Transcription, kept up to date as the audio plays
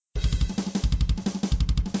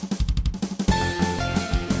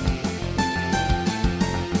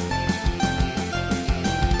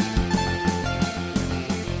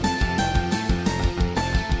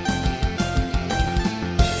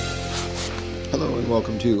Hello and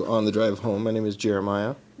welcome to On the Drive Home. My name is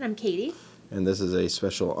Jeremiah, And I'm Katie. and this is a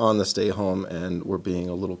special On the Stay Home, and we're being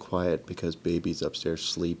a little quiet because baby's upstairs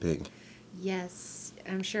sleeping. Yes,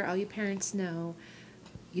 I'm sure all you parents know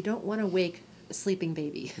you don't want to wake a sleeping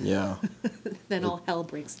baby. Yeah, Then it, all hell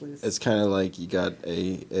breaks loose. it's kind of like you got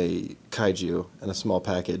a kaiju in a small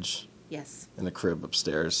package Yes, in a crib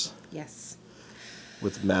upstairs yes.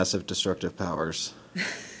 with massive destructive powers,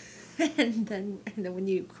 And then when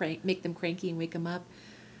you make them cranky and wake them up,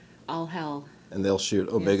 all hell. and they'll shoot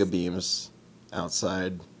omega Yes, beams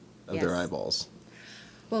outside of their yes. eyeballs.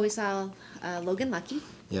 Well, we saw Logan Lucky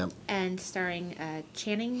Yep, and starring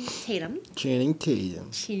Channing Tatum, Channing Tatum.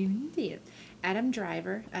 Channing Tatum, Adam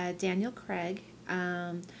Driver, Daniel Craig,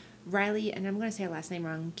 Riley, and I'm going to say her last name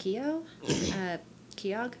wrong, Keogh,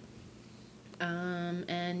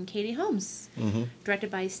 and Katie Holmes. Mm-hmm.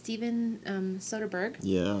 Directed by Steven Soderbergh.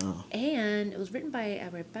 Yeah. And it was written by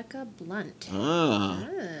Rebecca Blunt. Ah.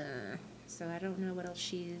 Ah, so I don't know what else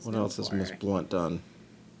she's What known else has Miss for. Blunt done?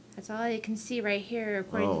 That's all you can see right here,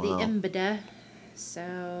 according Oh to the wow. IMBD.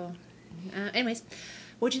 So, anyways,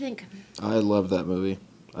 what'd you think? I love that movie.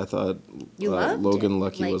 I thought You loved it? Logan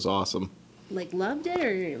Lucky was awesome. Like loved it,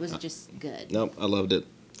 or was it just good? Nope, I loved it.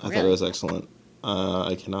 I thought it Really? was excellent.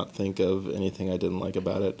 I cannot think of anything I didn't like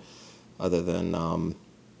about it, other than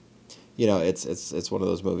it's one of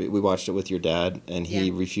those movies. We watched it with your dad, and Yeah.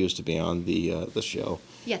 he refused to be on the show.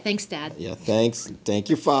 Yeah. Thanks, Dad. Yeah, thank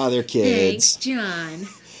your father, Thanks, kids. John.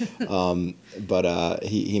 But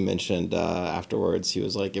he mentioned afterwards, he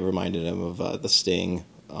was like, it reminded him of The Sting,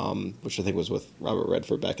 which I think was with Robert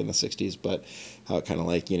Redford back in the 60s, but how it kind of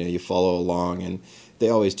like, you follow along, and they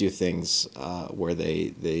always do things where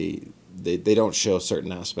they don't show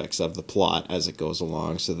certain aspects of the plot as it goes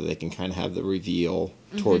along so that they can kind of have the reveal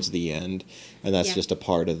towards the end, and that's Yeah. just a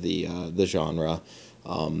part of the genre.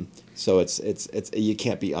 So it's you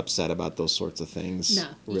can't be upset about those sorts of things, No,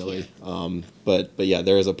 you really. can't. But yeah,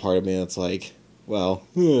 there is a part of me that's like, well,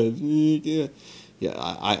 yeah,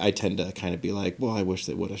 I tend to kind of be like, well, I wish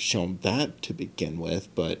they would have shown that to begin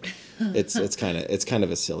with, but it's kind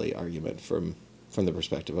of a silly argument from the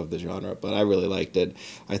perspective of the genre. But I really liked it.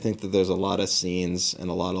 I think that there's a lot of scenes and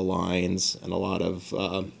a lot of lines and a lot of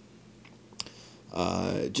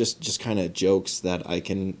just kind of jokes that I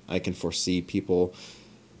can foresee people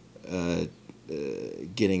uh,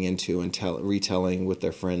 getting into and retelling with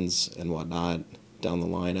their friends and whatnot down the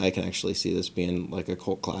line. I can actually see this being like a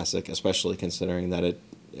cult classic, especially considering that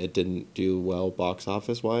it didn't do well box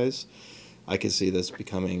office wise. I could see this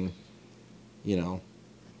becoming, you know,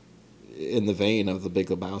 in the vein of The Big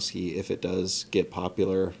Lebowski if it does get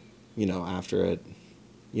popular, after it,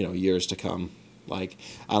 years to come. Like,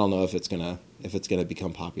 I don't know if it's gonna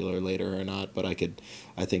become popular later or not, but I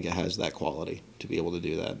think it has that quality to be able to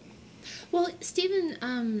do that. Well, Steven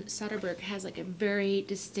Soderbergh has like a very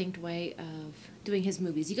distinct way of doing his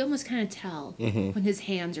movies. You can almost kind of tell Mm-hmm. when his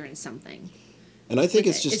hands are in something And I think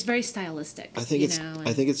with it's it. It's just very stylistic, I think it's I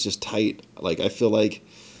and think it's just tight. Like I feel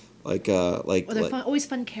well, they're always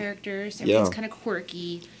fun characters. Everything's yeah, kind of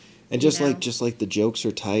quirky, and you just like know. just like the jokes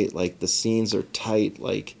are tight, like the scenes are tight,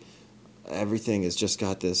 like everything has just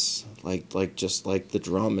got this just like the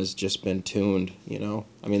drum has just been tuned.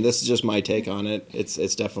 I mean, this is just my take on it.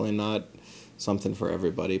 It's definitely not something for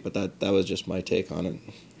everybody, but that was just my take on it.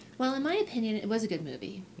 Well, in my opinion, it was a good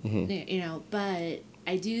movie, Hmm. But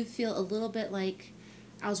I do feel a little bit like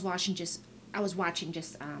I was watching just I was watching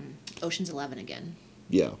just Ocean's 11 again.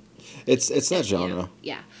 Yeah, it's that genre.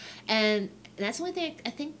 Yeah, and that's the only thing I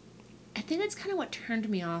think. I think that's kind of what turned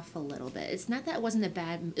me off a little bit. It's not that it wasn't a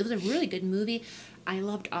bad. It was a really good movie. I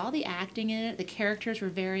loved all the acting in it. The characters were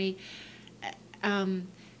very, um,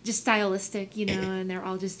 just stylistic, and they're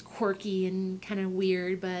all just quirky and kind of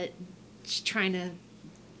weird, but just trying to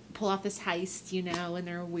pull off this heist, in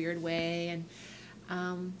their weird way.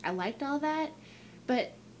 And I liked all that,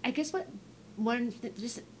 but I guess what one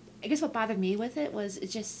just I guess what bothered me with it was it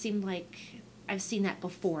just seemed like I've seen that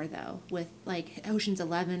before though with like Ocean's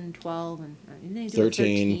 11, 12, and didn't they do a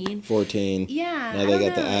 13, 13? 14. Yeah, Now I they don't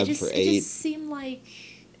got the know. ad for It just 8. seemed like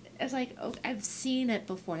I was like, oh, I've seen it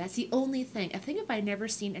before. That's the only thing. I think if I'd never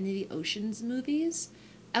seen any of the Ocean's movies,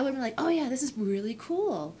 I would have been like, oh yeah, this is really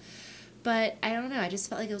cool. But I don't know. I just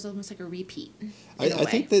felt like it was almost like a repeat I, in a I way.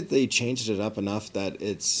 think that they changed it up enough that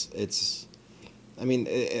it's. I mean,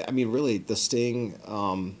 really, The Sting.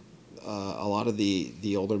 A lot of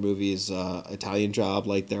the older movies, Italian Job,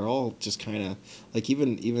 like they're all just kind of like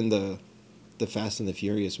even the Fast and the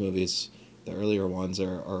Furious movies, the earlier ones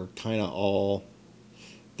are kind of all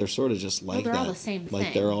they're sort of just Well, like they're all that. the same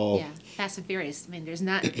Like they're thing. all. Yeah, Fast and Furious. I mean, there's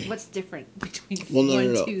not what's different between Well, no, no,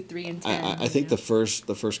 one, no. 2, 3, and I, 10. I think the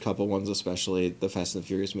first couple ones, especially the Fast and the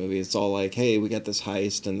Furious movies, it's all like, hey, we got this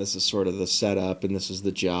heist, and this is sort of the setup, and this is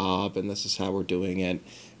the job, and this is how we're doing it, and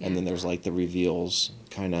Yeah. then there's like the reveals,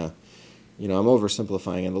 kind of. I'm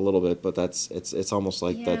oversimplifying it a little bit, but it's almost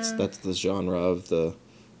like that's Yeah. that's the genre of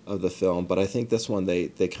the film. But I think this one they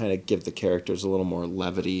kind of give the characters a little more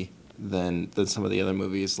levity than some of the other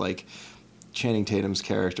movies. Like Channing Tatum's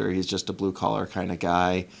character, he's just a blue collar kind of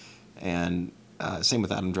guy, and same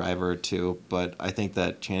with Adam Driver too. But I think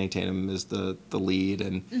that Channing Tatum is the lead,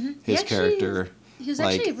 and He his actually character, he was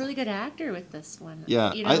actually a like, really good actor with this one.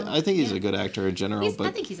 yeah, You know, I think he's yeah. a good actor in general, I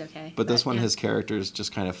but think he's okay. this one, yeah. his character is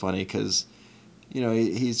just kind of funny because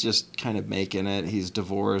he's just kind of making it. He's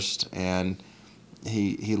divorced, and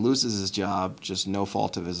he loses his job, just no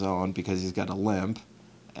fault of his own, because he's got a limp,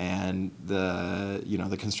 and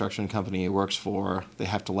the construction company he works for, they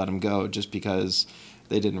have to let him go just because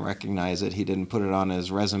they didn't recognize it. He didn't put it on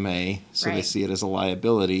his resume, so they Right. see it as a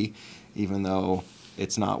liability, even though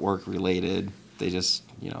it's not work related. They just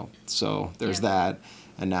so there's Yeah. that,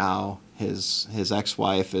 and now his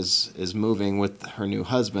ex-wife is moving with her new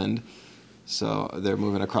husband, so they're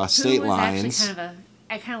moving across Who state was actually lines.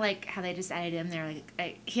 I kind of like how they just added him there.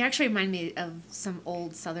 He actually reminded me of some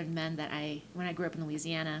old Southern men when I grew up in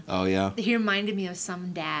Louisiana. Oh yeah, He reminded me of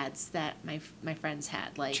some dads that my friends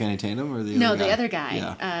had. Like Channing Tatum or the no, other guy? the other guy,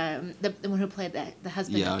 Yeah, the one who played the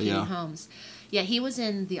husband yeah, of Katie yeah, Holmes. Yeah, he was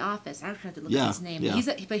in The Office. I would have to look up yeah, his name. yeah.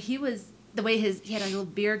 But he was the way he had a little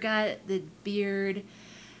beer gut, the beard.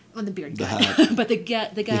 Well, the beard The gut, hat. but the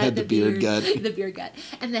gut, He had the beard gut. the beard gut,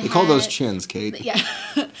 and the They call those hat. chins, Kate. Yeah,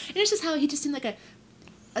 and it's just how he just seemed like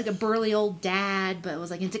a burly old dad, but was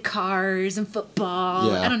like into cars and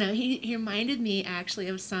football. I Yeah. don't know. He reminded me actually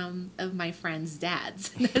of some of my friends'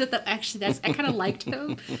 dads. Actually, I kind of liked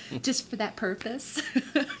him just for that purpose.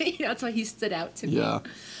 That's why he stood out to me. Yeah.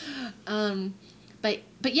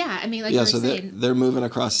 But yeah, I mean, like Yeah, you were so they're, saying, they're moving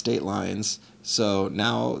across state lines. So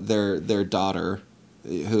now their daughter,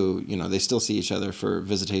 who, they still see each other for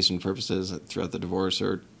visitation purposes throughout the divorce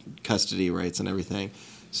or custody rights and everything.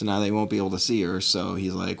 So now they won't be able to see her. So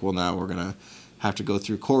he's like, well, now we're going to have to go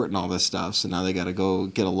through court and all this stuff. So now they got to go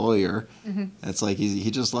get a lawyer. mm-hmm. And it's like he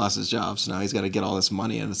just lost his job. So now he's got to get all this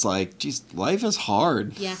money. And it's like, geez, life is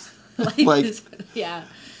hard. Yeah, Like, yeah.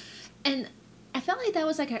 And I felt like that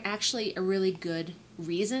was actually a really good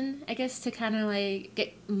reason, I guess, to kind of like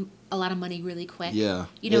get a lot of money really quick. yeah,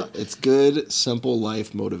 You know, it's good, simple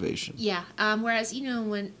life motivation. yeah. Whereas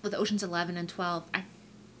when with Ocean's 11 and 12,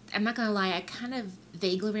 I'm not gonna lie, I kind of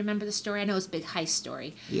vaguely remember the story. I know it's a big heist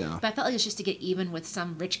story, Yeah. but I felt like it's just to get even with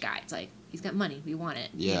some rich guy. It's like he's got money, we want it.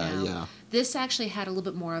 Yeah, yeah. This actually had a little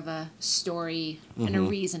bit more of a story and a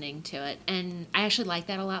reasoning to it, and I actually like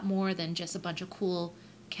that a lot more than just a bunch of cool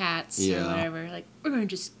cats or Yeah. whatever. Like we're gonna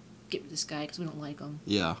just get rid of this guy because we don't like him.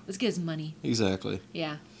 Yeah. Let's get his money. Exactly.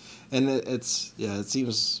 Yeah. And it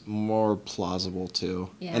seems more plausible too.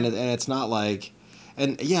 Yeah. And it's not like,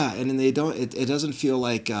 and yeah, and then they don't. It doesn't feel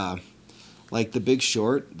like The Big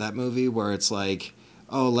Short, that movie where it's like,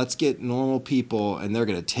 oh, let's get normal people and they're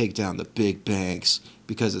gonna take down the big banks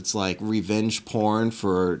because it's like revenge porn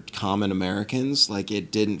for common Americans. Like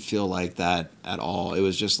it didn't feel like that at all. It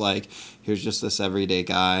was just like, here's just this everyday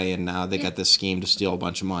guy, and now they got this scheme to steal a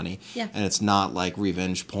bunch of money. Yeah. And it's not like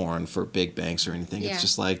revenge porn for big banks or anything. It's Yeah.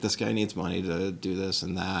 just like this guy needs money to do this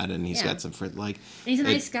and that, and he's Yeah. got some friends. Like, And he's a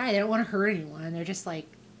nice guy. They don't want to hurt anyone. They're just like,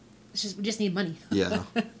 we just need money. yeah.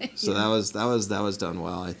 So Yeah. that was done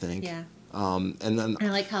well, I think. Yeah. And then And I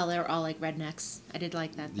like how they were all like rednecks. I did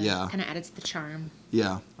like that. Though. Yeah. Kind of added to the charm.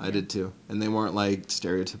 yeah, I Yeah. did too. And they weren't like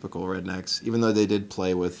stereotypical rednecks, even though they did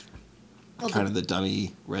play with Well, kind of the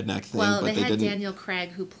dummy redneck thing, well, but they they had didn't. Daniel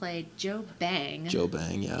Craig who played Joe Bang. Joe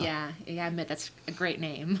Bang, yeah. Yeah, I admit that's a great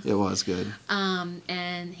name. It was good.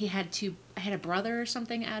 And he had a brother or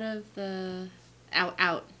something out of the out.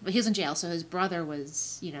 Well, he was in jail, so his brother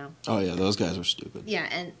was, Oh yeah, those guys were stupid. yeah,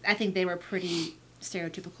 and I think they were pretty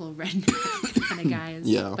stereotypical redneck kind of guys.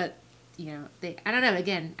 Yeah. But I don't know.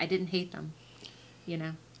 Again, I didn't hate them.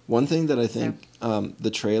 One thing that I So think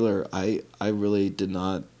the trailer, I really did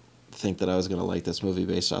not think that I was gonna like this movie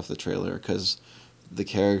based off the trailer because the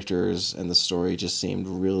characters and the story just seemed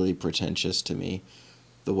really pretentious to me.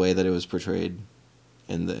 The way that it was portrayed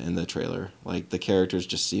in the trailer, like the characters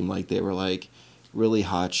just seemed like they were like really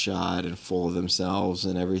hot shot and full of themselves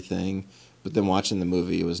and everything. But then watching the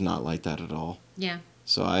movie, it was not like that at all. yeah.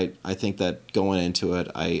 So I think that going into it,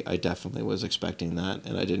 I definitely was expecting that,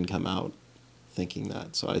 and I didn't come out thinking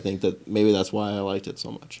that. So I think that maybe that's why I liked it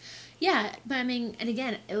so much. Yeah, but I mean, and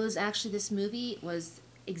again, it was actually this movie was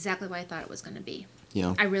exactly what I thought it was going to be.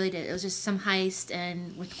 Yeah. I really did. It was just some heist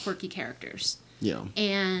and with quirky characters. Yeah.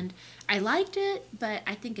 And I liked it, but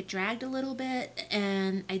I think it dragged a little bit,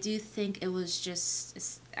 and I do think it was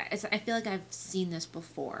just. I feel like I've seen this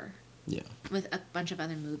before Yeah. with a bunch of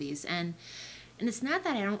other movies, and it's not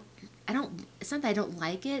that I don't. It's not that I don't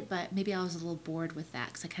like it, but maybe I was a little bored with that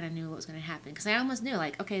because I kind of knew what was going to happen. Because I almost knew,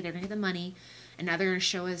 like, okay, they're going to get the money, and now they're going to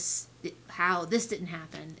show us how this didn't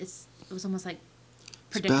happen. It was almost like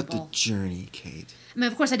It's about predictable. the journey, Kate. I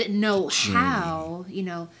mean, of course, I didn't know journey. how.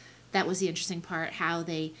 That was the interesting part. How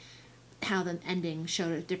the ending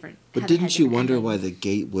showed a different. But didn't you wonder why the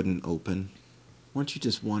gate wouldn't open? Weren't you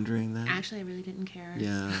just wondering that? Actually, I really didn't care.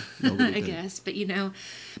 Yeah, nobody I did. guess, but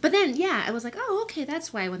but then yeah, I was like, oh, okay,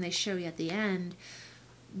 that's why when they show you at the end.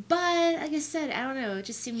 But like I said, I don't know. It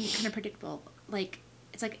just seemed kind of predictable. Like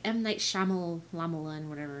it's like M Night Shyamalan,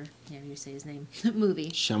 whatever you say his name,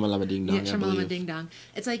 movie. Shamalama Ding Dong, Yeah, I Shamalama believe. Ding Dong.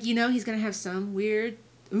 It's like he's gonna have some weird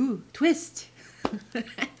twist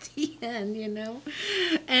at the end,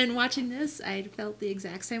 And watching this, I felt the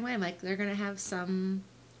exact same way. I'm like, they're gonna have some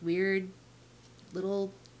weird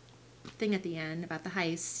little thing at the end about the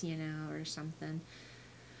heist, or something.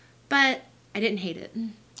 But I didn't hate it.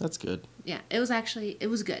 That's good. Yeah, it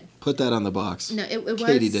was good. Put that on the box. No, it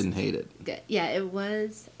Katie was didn't hate it. good. Yeah, it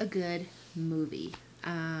was a good movie.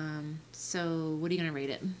 So what are you gonna rate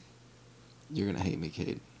it? You're gonna hate me,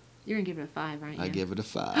 Kate. You're gonna give it a 5, aren't you? I give it a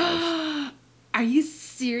 5. Are you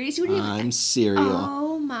serious? You wouldn't even. I'm serial.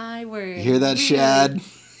 Oh my word! You hear that, really? Shad?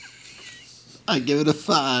 I give it a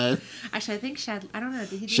 5. Actually, I think Shad. I don't know.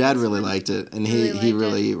 Did he? Do Shad this really one? liked it, and Really he liked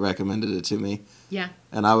really recommended it to me. Yeah.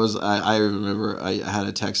 And I remember I had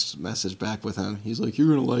a text message back with him. He's like,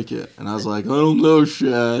 "You're gonna like it," and I was like, "I don't know,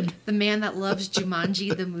 Shad." The man that loves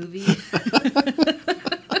Jumanji the movie.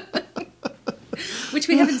 Which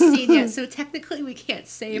we haven't seen yet, so technically we can't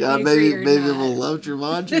say if we agree or maybe not. we'll love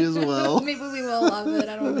Jumanji as well. Maybe we will love it.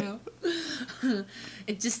 I don't know.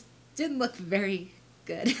 It just didn't look very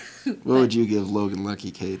good. What would you give Logan Lucky,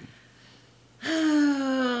 Kate?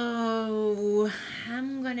 Oh,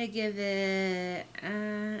 I'm gonna give it.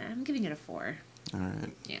 I'm giving it a 4. All right.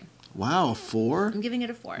 Yeah. Wow, 4? I'm giving it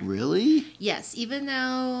a 4. Really? Yes, even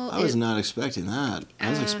though I was not expecting that. I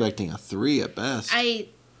was expecting a 3 at best. I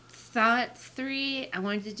thought 3. I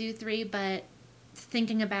wanted to do 3, but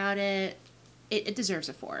thinking about it, it deserves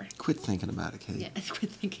a 4. Quit thinking about it, Kate. Yeah, quit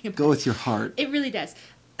thinking about it. Go with your heart. It really does.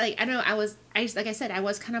 Like I know like I said, I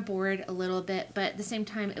was kind of bored a little bit, but at the same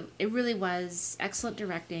time, it really was excellent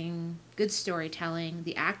directing, good storytelling.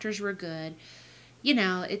 The actors were good.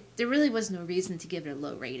 There really was no reason to give it a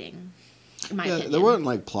low rating, in my opinion. There weren't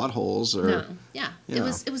like plot holes or. No, yeah. It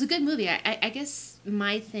was a good movie. I guess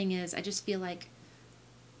my thing is I just feel like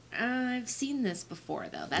I've seen this before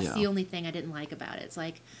though. That's the only thing I didn't like about it. It's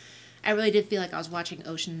like I really did feel like I was watching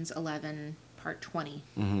Ocean's 11 Part 20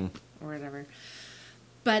 or whatever.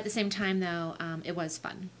 But at the same time though, it was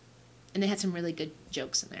fun, and they had some really good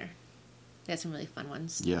jokes in there. They had some really fun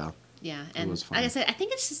ones. Yeah. Yeah, and it was fun. like I said, I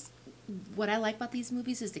think it's just what I like about these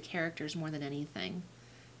movies is the characters more than anything.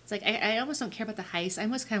 It's like I almost don't care about the heist. I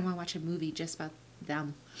almost kind of want to watch a movie just about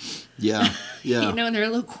them. Yeah, yeah. And their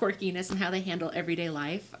little quirkiness and how they handle everyday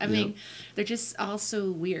life. I mean, they're just all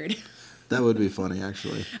so weird. That would be funny,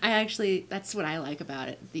 actually. That's what I like about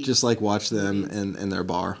it. Just like watch them in their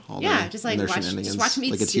bar all day. Yeah, just like their watch them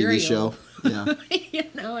eat like a cereal. TV show. Yeah.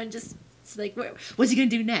 And just it's like, what's he gonna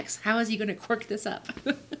do next? How is he gonna quirk this up?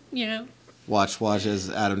 Watch as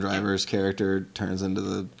Adam Driver's character turns into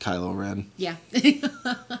the Kylo Ren. Yeah.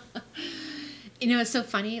 It's so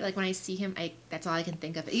funny. Like when I see him, that's all I can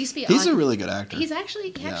think of. It used to be. He's a really good actor. He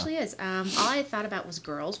actually is. All I thought about was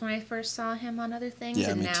Girls when I first saw him on other things, Yeah,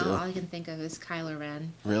 and me now too. all I can think of is Kylo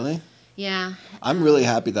Ren. Really? Yeah. I'm really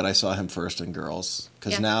happy that I saw him first in Girls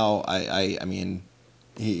because Yeah. now I mean,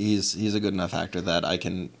 he's a good enough actor that I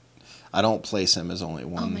don't place him as only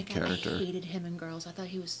one Oh my God, character. I hated him in Girls. I thought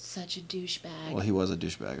he was such a douchebag. Well, he was a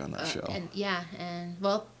douchebag on that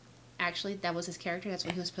show. Actually, that was his character. That's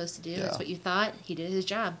what he was supposed to do. Yeah. That's what you thought. He did his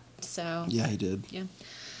job. So. Yeah, he did. Yeah.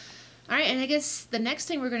 All right, and I guess the next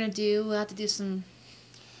thing we're gonna do, we'll have to do some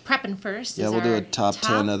prepping first. Yeah, we'll do a top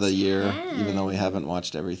 10 of the year, even though we haven't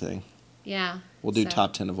watched everything. Yeah. We'll do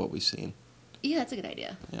top 10 of what we've seen. Yeah, that's a good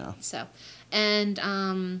idea. Yeah. So, and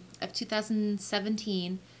of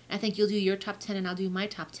 2017, I think you'll do your top 10 and I'll do my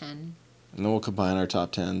top 10. And then we'll combine our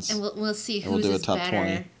top 10s. And we'll see who's we'll do a is top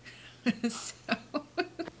better. 20. So,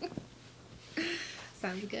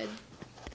 sounds good.